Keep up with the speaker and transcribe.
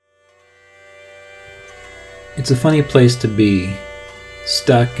It's a funny place to be,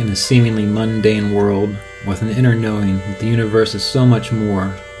 stuck in a seemingly mundane world with an inner knowing that the universe is so much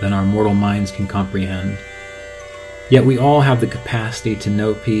more than our mortal minds can comprehend. Yet we all have the capacity to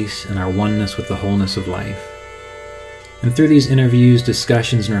know peace and our oneness with the wholeness of life. And through these interviews,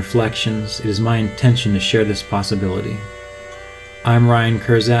 discussions, and reflections, it is my intention to share this possibility. I'm Ryan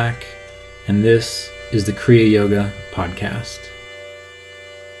Kurzak, and this is the Kriya Yoga Podcast.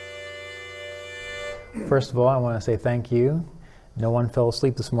 First of all, I want to say thank you. No one fell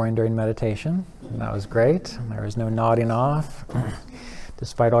asleep this morning during meditation. That was great. There was no nodding off,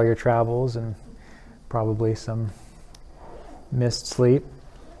 despite all your travels and probably some missed sleep.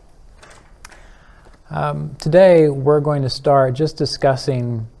 Today, we're going to start just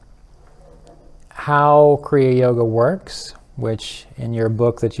discussing how Kriya Yoga works, which in your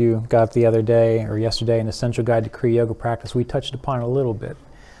book that you got the other day or yesterday, An Essential Guide to Kriya Yoga Practice, we touched upon it a little bit.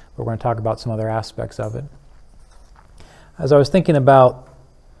 But we're going to talk about some other aspects of it. As I was thinking about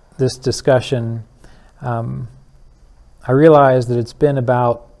this discussion, I realized that it's been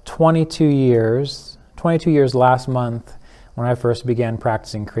about 22 years last month when I first began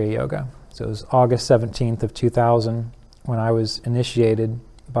practicing Kriya Yoga. So it was August 17th of 2000 when I was initiated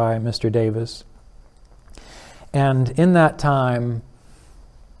by Mr. Davis. And in that time,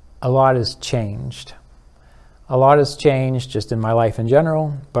 a lot has changed. A lot has changed just in my life in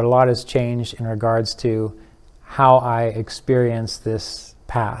general, but a lot has changed in regards to how I experience this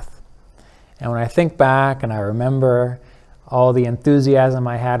path. And when I think back and I remember all the enthusiasm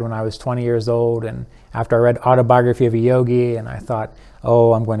I had when I was 20 years old, and after I read Autobiography of a Yogi, and I thought,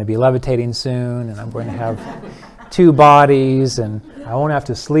 oh, I'm going to be levitating soon, and I'm going to have 2 bodies, and I won't have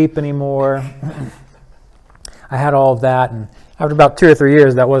to sleep anymore. I had all of that, and after about 2 or 3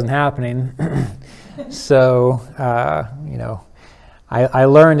 years, that wasn't happening. So, I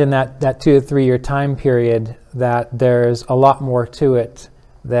learned in that 2 or 3 year time period that there's a lot more to it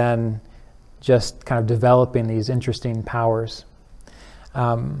than just kind of developing these interesting powers.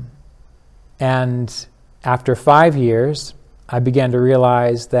 And after 5 years, I began to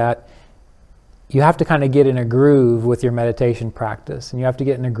realize that you have to kind of get in a groove with your meditation practice, and you have to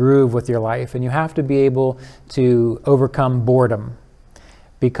get in a groove with your life, and you have to be able to overcome boredom.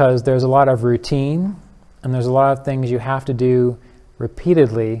 Because there's a lot of routine, and there's a lot of things you have to do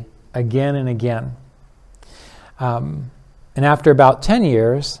repeatedly, again and again. And after about 10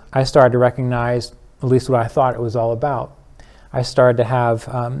 years, I started to recognize at least what I thought it was all about. I started to have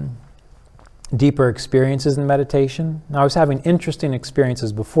deeper experiences in meditation. Now, I was having interesting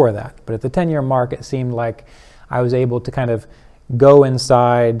experiences before that, but at the 10-year mark, it seemed like I was able to kind of go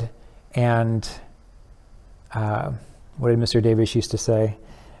inside and, what did Mr. Davis used to say?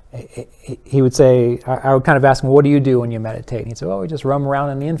 He would say, I would kind of ask him, what do you do when you meditate? And he'd say, we just roam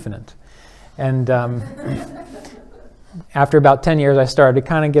around in the infinite. And after about 10 years, I started to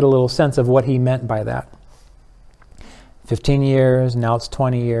kind of get a little sense of what he meant by that. 15 years, now it's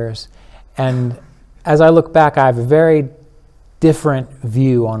 20 years. And as I look back, I have a very different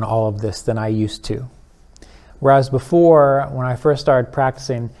view on all of this than I used to. Whereas before, when I first started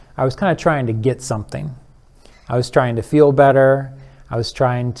practicing, I was kind of trying to get something. I was trying to feel better. I was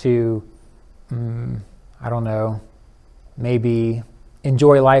trying to, maybe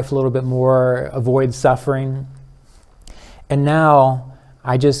enjoy life a little bit more, avoid suffering. And now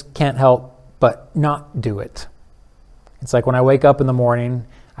I just can't help but not do it. It's like when I wake up in the morning,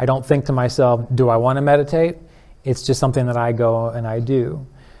 I don't think to myself, do I want to meditate? It's just something that I go and I do.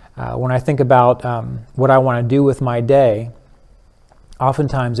 When I think about what I want to do with my day,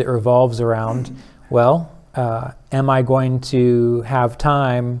 oftentimes it revolves around, am I going to have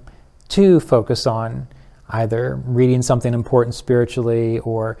time to focus on either reading something important spiritually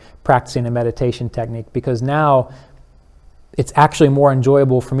or practicing a meditation technique? Because now it's actually more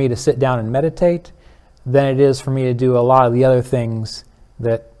enjoyable for me to sit down and meditate than it is for me to do a lot of the other things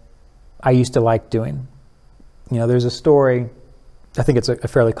that I used to like doing. There's a story, I think it's a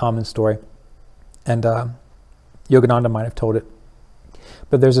fairly common story, and Yogananda might have told it.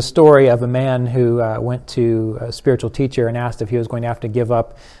 But there's a story of a man who went to a spiritual teacher and asked if he was going to have to give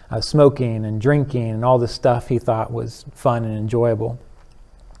up smoking and drinking and all this stuff he thought was fun and enjoyable.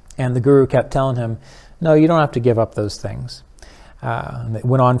 And the guru kept telling him, no, you don't have to give up those things. And it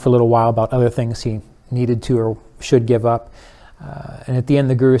went on for a little while about other things he needed to or should give up. And at the end,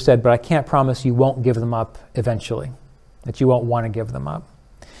 the guru said, but I can't promise you won't give them up eventually, that you won't want to give them up.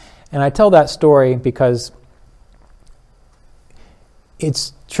 And I tell that story because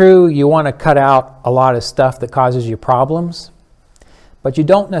it's true you want to cut out a lot of stuff that causes you problems, but you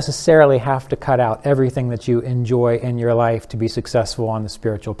don't necessarily have to cut out everything that you enjoy in your life to be successful on the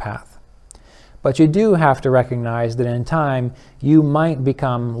spiritual path. But you do have to recognize that in time, you might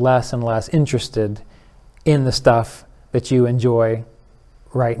become less and less interested in the stuff that you enjoy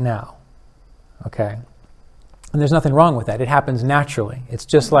right now. Okay? And there's nothing wrong with that. It happens naturally. It's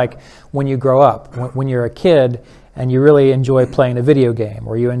just like when you grow up. When you're a kid and you really enjoy playing a video game,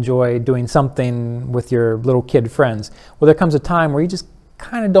 or you enjoy doing something with your little kid friends, well, there comes a time where you just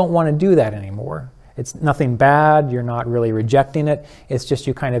kind of don't want to do that anymore. It's nothing bad. You're not really rejecting it. It's just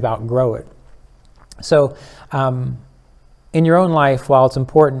you kind of outgrow it. So in your own life, while it's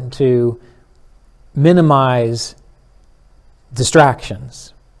important to minimize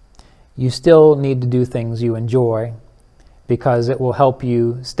distractions, you still need to do things you enjoy, because it will help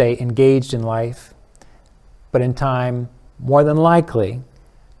you stay engaged in life. But in time, more than likely,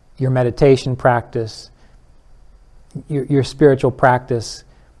 your meditation practice, your spiritual practice,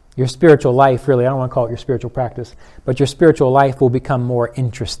 your spiritual life, really, I don't want to call it your spiritual practice, but your spiritual life will become more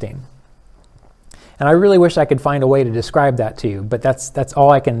interesting. And I really wish I could find a way to describe that to you, but that's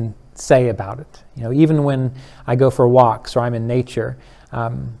all I can say about it. Even when I go for walks or I'm in nature,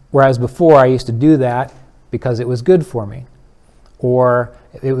 whereas before I used to do that because it was good for me, or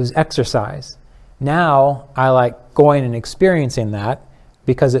it was exercise. Now I like going and experiencing that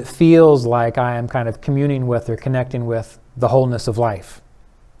because it feels like I am kind of communing with or connecting with the wholeness of life.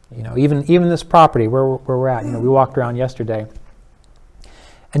 Even this property where we're at, we walked around yesterday,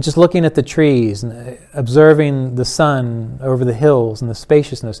 and just looking at the trees and observing the sun over the hills and the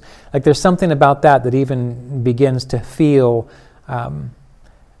spaciousness, like there's something about that even begins to feel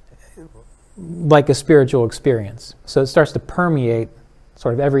like a spiritual experience. So it starts to permeate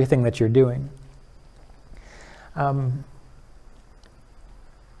sort of everything that you're doing.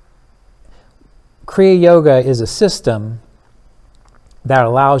 Kriya Yoga is a system that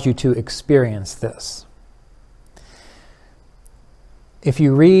allows you to experience this. If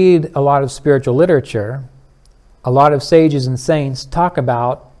you read a lot of spiritual literature, a lot of sages and saints talk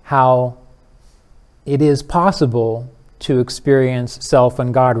about how it is possible to experience self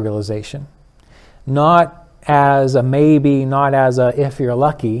and God realization. Not as a maybe, not as a if you're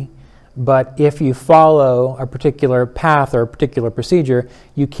lucky, but if you follow a particular path or a particular procedure,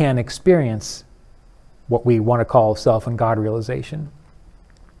 you can experience what we want to call self and God realization.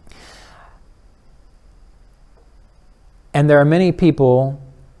 And there are many people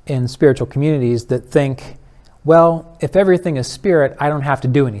in spiritual communities that think, well, if everything is spirit, I don't have to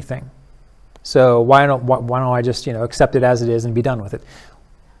do anything. So why don't I just accept it as it is and be done with it?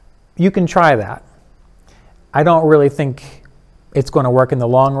 You can try that. I don't really think it's going to work in the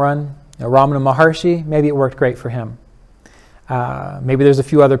long run. Ramana Maharshi, maybe it worked great for him. Maybe there's a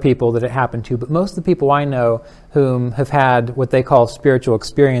few other people that it happened to, but most of the people I know whom have had what they call spiritual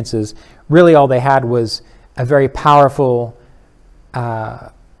experiences, really all they had was a very powerful,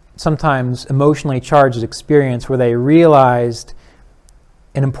 sometimes emotionally charged experience where they realized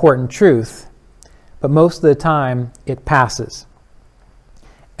an important truth, but most of the time it passes.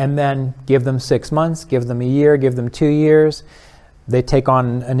 And then give them 6 months, give them a year, give them 2 years. They take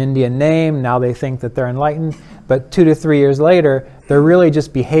on an Indian name, now they think that they're enlightened, but 2 to 3 years later, they're really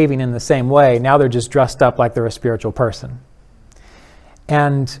just behaving in the same way. Now they're just dressed up like they're a spiritual person.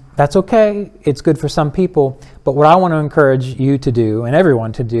 And that's okay, it's good for some people, but what I want to encourage you to do, and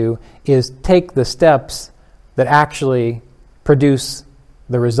everyone to do, is take the steps that actually produce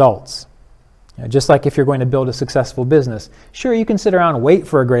the results. Just like if you're going to build a successful business. Sure, you can sit around and wait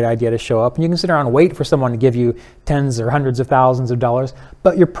for a great idea to show up, and you can sit around and wait for someone to give you tens or hundreds of thousands of dollars,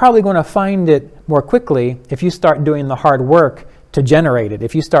 but you're probably going to find it more quickly if you start doing the hard work to generate it,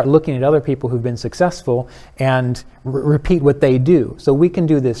 if you start looking at other people who've been successful and repeat what they do. So we can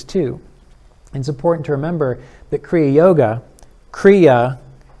do this too. It's important to remember that Kriya Yoga, Kriya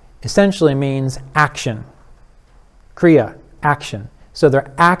essentially means action. Kriya, action. So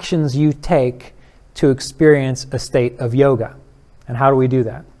they're actions you take to experience a state of yoga. And how do we do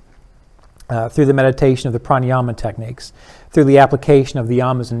that? Through the meditation of the pranayama techniques, through the application of the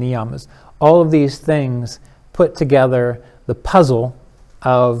yamas and niyamas. All of these things put together the puzzle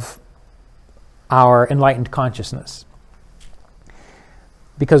of our enlightened consciousness.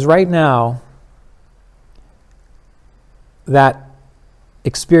 Because right now, that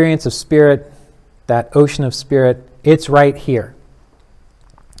experience of spirit, that ocean of spirit, it's right here.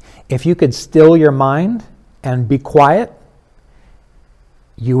 If you could still your mind and be quiet,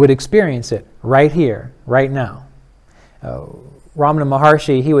 you would experience it right here, right now. Ramana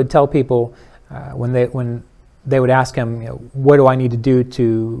Maharshi, he would tell people when they would ask him, what do I need to do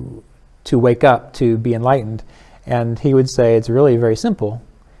to wake up, to be enlightened? And he would say, it's really very simple.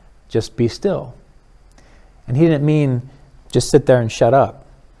 Just be still. And he didn't mean just sit there and shut up.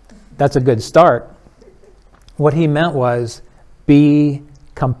 that's a good start. What he meant was be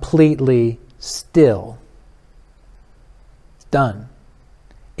completely still. It's done.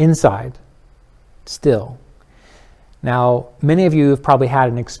 Inside, still. Now, many of you have probably had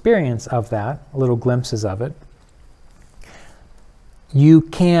an experience of that, little glimpses of it. You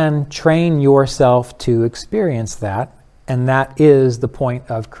can train yourself to experience that, and that is the point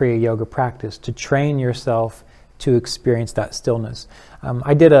of Kriya Yoga practice, to train yourself to experience that stillness.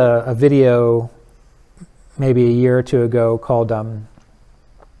 I did a video maybe a year or two ago called,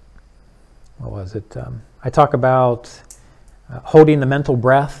 what was it? I talk about holding the mental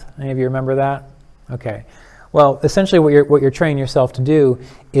breath. Any of you remember that? Okay. Well, essentially what you're training yourself to do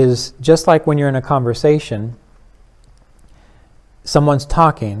is, just like when you're in a conversation, someone's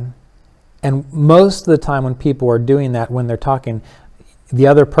talking, and most of the time when people are doing that, when they're talking, the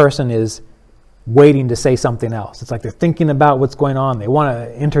other person is waiting to say something else. It's like they're thinking about what's going on. They want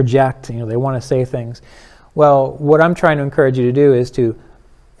to interject, they want to say things. Well, what I'm trying to encourage you to do is to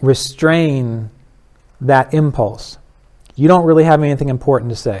restrain that impulse. You don't really have anything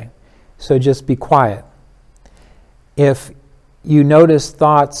important to say, so just be quiet. If you notice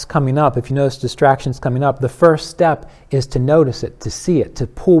thoughts coming up, if you notice distractions coming up, the first step is to notice it, to see it, to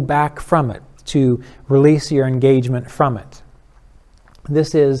pull back from it, to release your engagement from it.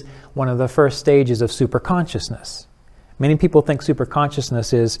 This is one of the first stages of superconsciousness. Many people think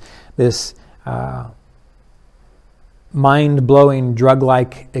superconsciousness is this mind-blowing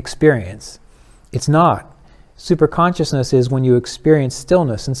drug-like experience. It's not. Superconsciousness is when you experience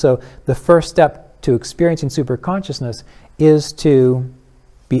stillness. And so the first step to experiencing superconsciousness is to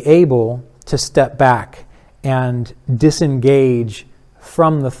be able to step back and disengage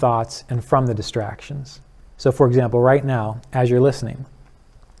from the thoughts and from the distractions. So for example, right now, as you're listening,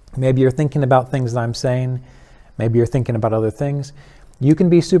 maybe you're thinking about things that I'm saying, maybe you're thinking about other things. You can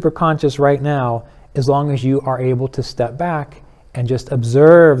be super conscious right now as long as you are able to step back and just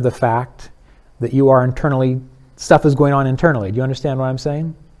observe the fact that you are internally, stuff is going on internally. Do you understand what I'm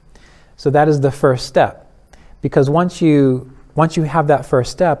saying? So that is the first step. Because once you have that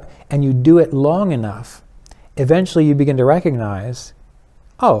first step and you do it long enough, eventually you begin to recognize,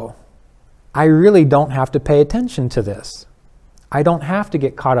 oh, I really don't have to pay attention to this. I don't have to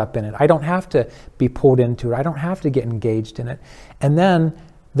get caught up in it. I don't have to be pulled into it. I don't have to get engaged in it. And then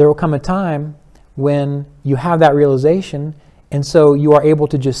there will come a time when you have that realization, and so you are able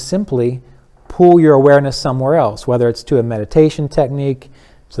to just simply pull your awareness somewhere else, whether it's to a meditation technique,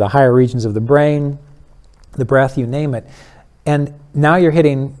 to the higher regions of the brain, the breath, you name it. And now you're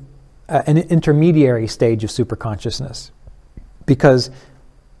hitting an intermediary stage of superconsciousness, because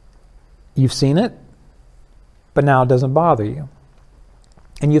you've seen it, but now it doesn't bother you.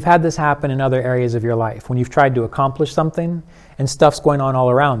 And you've had this happen in other areas of your life, when you've tried to accomplish something and stuff's going on all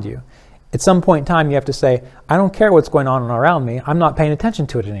around you. At some point in time, you have to say, I don't care what's going on around me, I'm not paying attention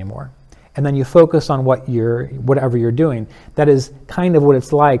to it anymore. And then you focus on whatever you're doing. That is kind of what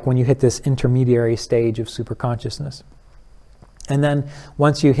it's like when you hit this intermediary stage of superconsciousness. And then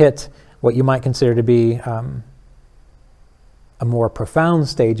once you hit what you might consider to be a more profound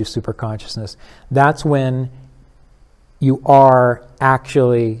stage of superconsciousness, that's when you are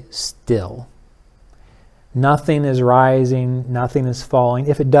actually still. Nothing is rising, nothing is falling.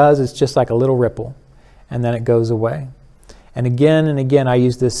 If it does, it's just like a little ripple, and then it goes away. And again, I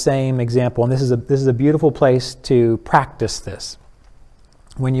use this same example, and this is a beautiful place to practice this.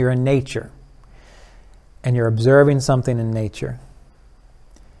 When you're in nature, and you're observing something in nature,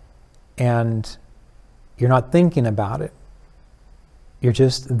 and you're not thinking about it, you're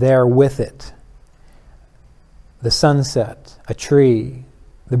just there with it. The sunset, a tree,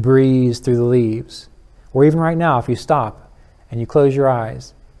 the breeze through the leaves, or even right now, if you stop and you close your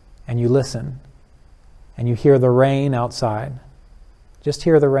eyes and you listen, and you hear the rain outside. Just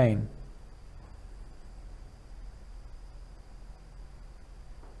hear the rain.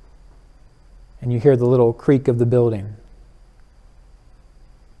 And you hear the little creak of the building.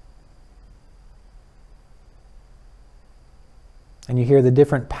 And you hear the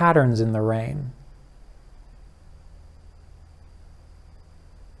different patterns in the rain.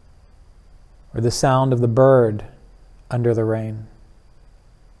 Or the sound of the bird under the rain.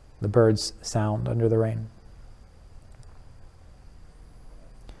 The bird's sound under the rain.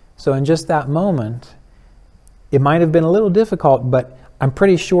 So in just that moment, it might have been a little difficult, but I'm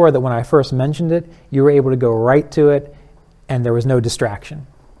pretty sure that when I first mentioned it, you were able to go right to it and there was no distraction,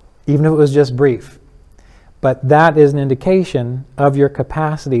 even if it was just brief. But that is an indication of your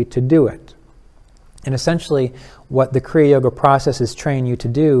capacity to do it. And essentially, what the Kriya Yoga processes train you to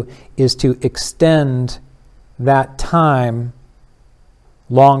do is to extend that time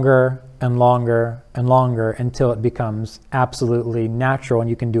longer and longer and longer until it becomes absolutely natural and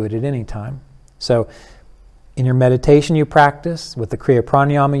you can do it at any time. So in your meditation you practice, with the Kriya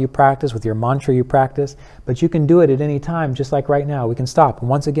Pranayama you practice, with your mantra you practice, but you can do it at any time, just like right now. We can stop. And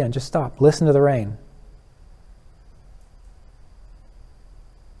once again, just stop. Listen to the rain.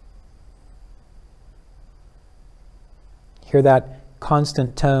 Hear that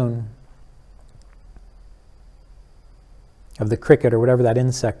constant tone of the cricket or whatever that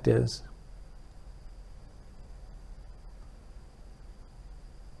insect is.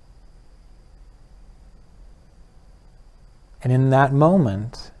 And in that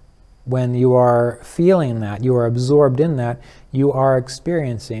moment, when you are feeling that, you are absorbed in that, you are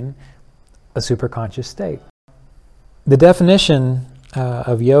experiencing a superconscious state. The definition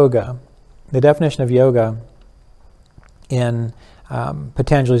of yoga in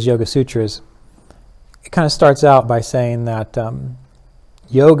Patanjali's Yoga Sutras, it kind of starts out by saying that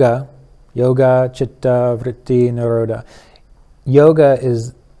yoga, chitta, vritti, nirodha, yoga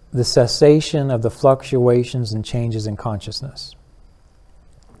is the cessation of the fluctuations and changes in consciousness.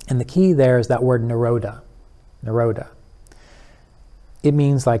 And the key there is that word nirodha. It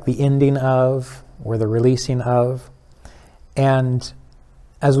means like the ending of, or the releasing of. And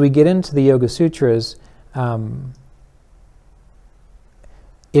as we get into the Yoga Sutras,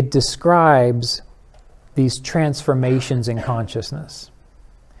 it describes these transformations in consciousness.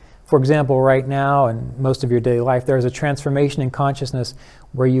 For example, right now, and most of your daily life, there is a transformation in consciousness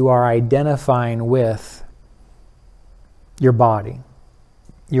where you are identifying with your body.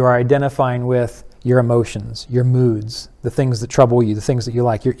 You are identifying with your emotions, your moods, the things that trouble you, the things that you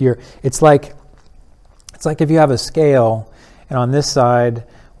like. It's like if you have a scale, and on this side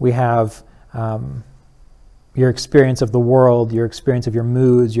we have your experience of the world, your experience of your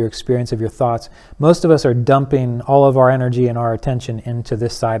moods, your experience of your thoughts. Most of us are dumping all of our energy and our attention into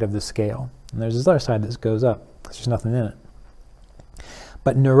this side of the scale. And there's this other side that goes up, because there's nothing in it.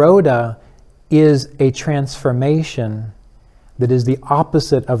 But nirodha is a transformation that is the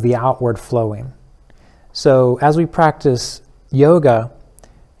opposite of the outward flowing. So as we practice yoga,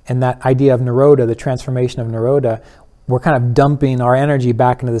 and that idea of nirodha, the transformation of nirodha, we're kind of dumping our energy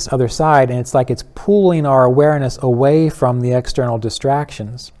back into this other side, and it's like it's pulling our awareness away from the external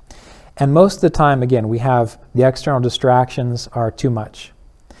distractions. And most of the time, again, we have the external distractions are too much.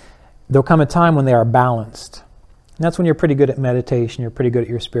 There'll come a time when they are balanced. And that's when you're pretty good at meditation, you're pretty good at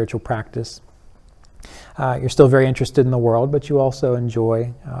your spiritual practice. You're still very interested in the world, but you also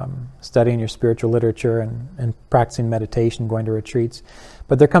enjoy studying your spiritual literature and practicing meditation, going to retreats.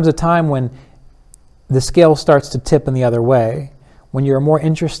 But there comes a time when the scale starts to tip in the other way, when you're more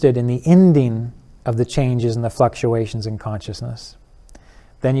interested in the ending of the changes and the fluctuations in consciousness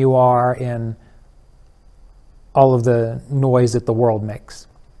than you are in all of the noise that the world makes.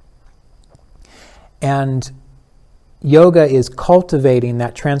 And yoga is cultivating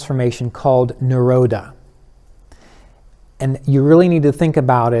that transformation called nirodha. And you really need to think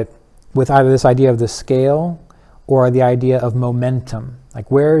about it with either this idea of the scale or the idea of momentum.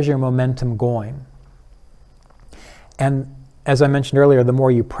 Like, where is your momentum going? And as I mentioned earlier, the more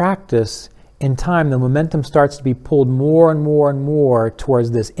you practice, in time the momentum starts to be pulled more and more and more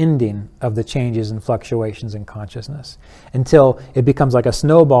towards this ending of the changes and fluctuations in consciousness, until it becomes like a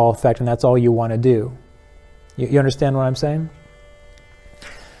snowball effect, and that's all you want to do. You understand what I'm saying?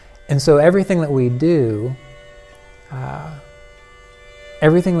 And so everything that we do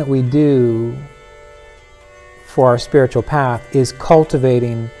for our spiritual path is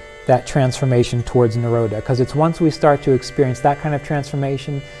cultivating that transformation towards nirodha, because it's once we start to experience that kind of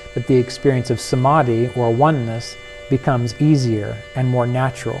transformation that the experience of samadhi, or oneness, becomes easier and more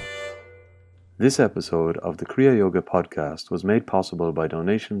natural. This episode of the Kriya Yoga podcast was made possible by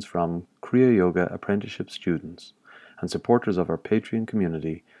donations from Kriya Yoga apprenticeship students and supporters of our Patreon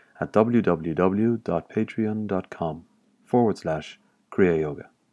community at www.patreon.com/Kriya Yoga.